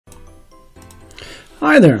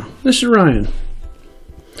Hi there, this is Ryan.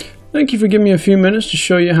 Thank you for giving me a few minutes to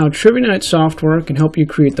show you how Trivia Night software can help you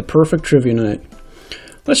create the perfect Trivia Night.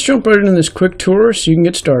 Let's jump right into this quick tour so you can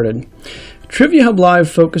get started. TriviaHub Live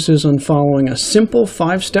focuses on following a simple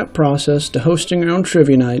 5-step process to hosting your own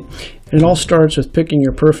Trivia Night, and it all starts with picking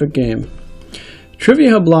your perfect game.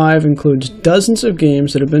 TriviaHub Live includes dozens of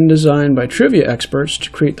games that have been designed by trivia experts to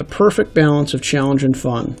create the perfect balance of challenge and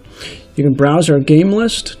fun. You can browse our game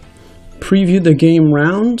list, preview the game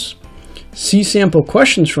rounds, see sample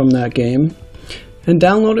questions from that game, and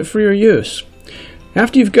download it for your use.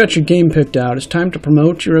 After you've got your game picked out, it's time to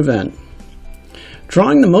promote your event.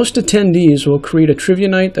 Drawing the most attendees will create a trivia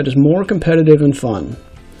night that is more competitive and fun.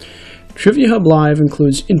 TriviaHub Live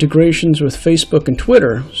includes integrations with Facebook and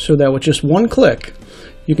Twitter so that with just one click,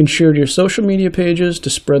 you can share to your social media pages to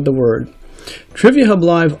spread the word. TriviaHub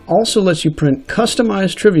Live also lets you print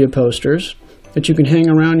customized trivia posters that you can hang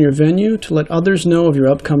around your venue to let others know of your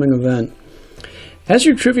upcoming event. As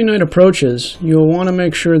your Trivia Night approaches, you will want to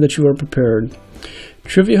make sure that you are prepared.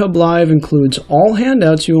 TriviaHub Live includes all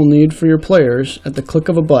handouts you will need for your players at the click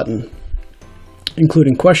of a button,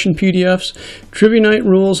 including question PDFs, Trivia Night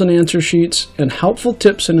rules and answer sheets, and helpful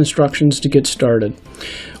tips and instructions to get started.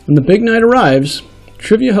 When the big night arrives,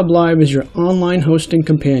 TriviaHub Live is your online hosting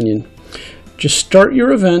companion. Just start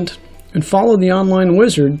your event and follow the online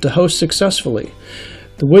wizard to host successfully.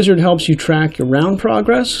 The wizard helps you track your round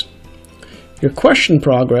progress, your question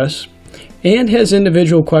progress, and has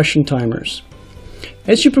individual question timers.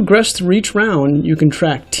 As you progress through each round, you can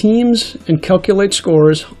track teams and calculate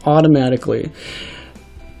scores automatically.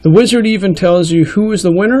 The wizard even tells you who is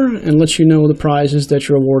the winner and lets you know the prizes that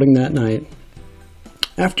you're awarding that night.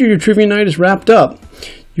 After your Trivia Night is wrapped up,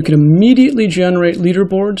 you can immediately generate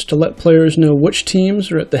leaderboards to let players know which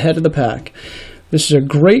teams are at the head of the pack. This is a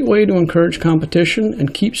great way to encourage competition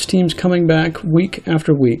and keeps teams coming back week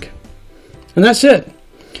after week. And that's it.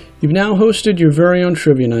 You've now hosted your very own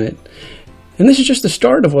Trivia Night. And this is just the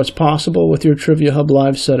start of what's possible with your TriviaHub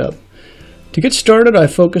Live setup. To get started, I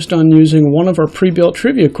focused on using one of our pre-built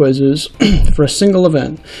trivia quizzes for a single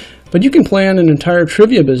event. But you can plan an entire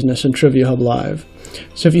trivia business in TriviaHub Live.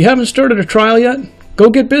 So if you haven't started a trial yet, go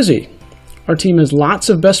get busy. Our team has lots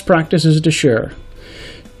of best practices to share.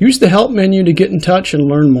 Use the help menu to get in touch and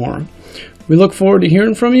learn more. We look forward to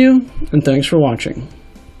hearing from you, and thanks for watching.